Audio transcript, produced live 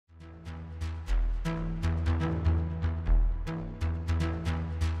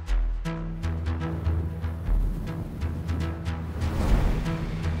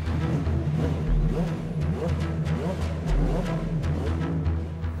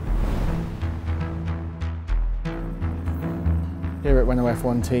Here at Renault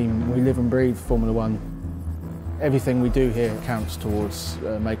F1 Team, we live and breathe Formula One. Everything we do here counts towards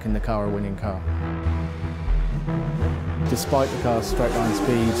making the car a winning car. Despite the car's straight line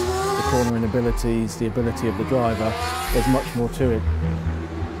speed, the cornering abilities, the ability of the driver, there's much more to it.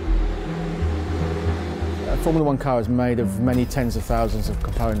 A Formula One car is made of many tens of thousands of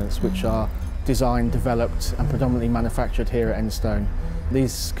components which are designed, developed and predominantly manufactured here at Enstone.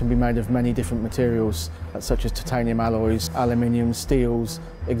 These can be made of many different materials such as titanium alloys, aluminium, steels,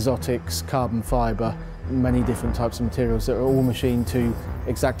 exotics, carbon fibre, many different types of materials that are all machined to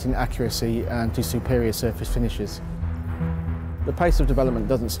exacting accuracy and to superior surface finishes. The pace of development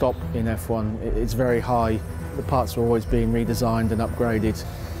doesn't stop in F1, it's very high. The parts are always being redesigned and upgraded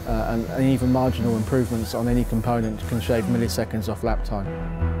and even marginal improvements on any component can shave milliseconds off lap time.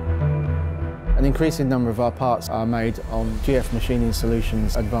 An increasing number of our parts are made on GF Machining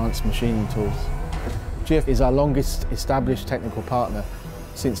Solutions advanced machining tools. GF is our longest established technical partner.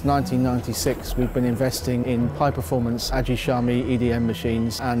 Since 1996 we've been investing in high-performance Agi-Shami EDM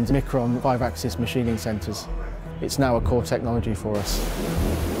machines and Micron 5-axis machining centres. It's now a core technology for us.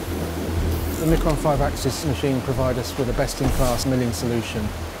 The Micron 5-axis machine provides us with a best-in-class milling solution.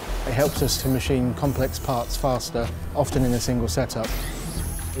 It helps us to machine complex parts faster, often in a single setup.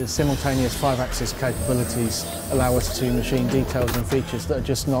 The simultaneous 5-axis capabilities allow us to machine details and features that are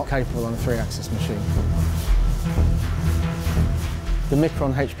just not capable on a 3-axis machine. The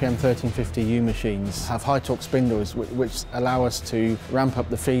Micron HPM 1350U machines have high torque spindles which allow us to ramp up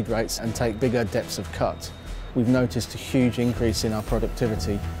the feed rates and take bigger depths of cut. We've noticed a huge increase in our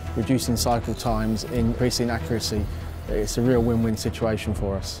productivity, reducing cycle times, increasing accuracy. It's a real win-win situation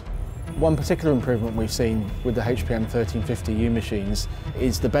for us. One particular improvement we've seen with the HPM 1350U machines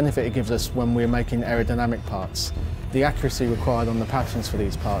is the benefit it gives us when we're making aerodynamic parts. The accuracy required on the patterns for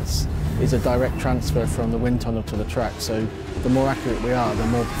these parts is a direct transfer from the wind tunnel to the track, so the more accurate we are, the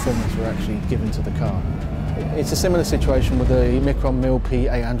more performance we're actually given to the car. It's a similar situation with the Micron Mill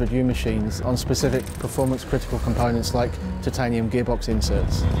P800U machines on specific performance critical components like titanium gearbox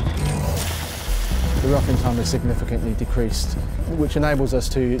inserts. The roughing time is significantly decreased, which enables us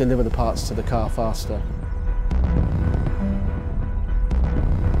to deliver the parts to the car faster.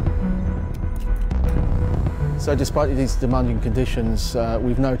 So despite these demanding conditions,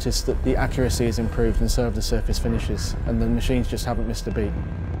 we've noticed that the accuracy has improved and so have the surface finishes, and the machines just haven't missed a beat.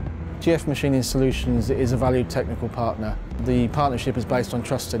 GF Machining Solutions is a valued technical partner. The partnership is based on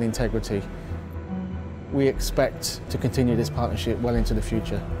trust and integrity. We expect to continue this partnership well into the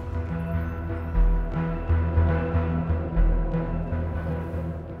future.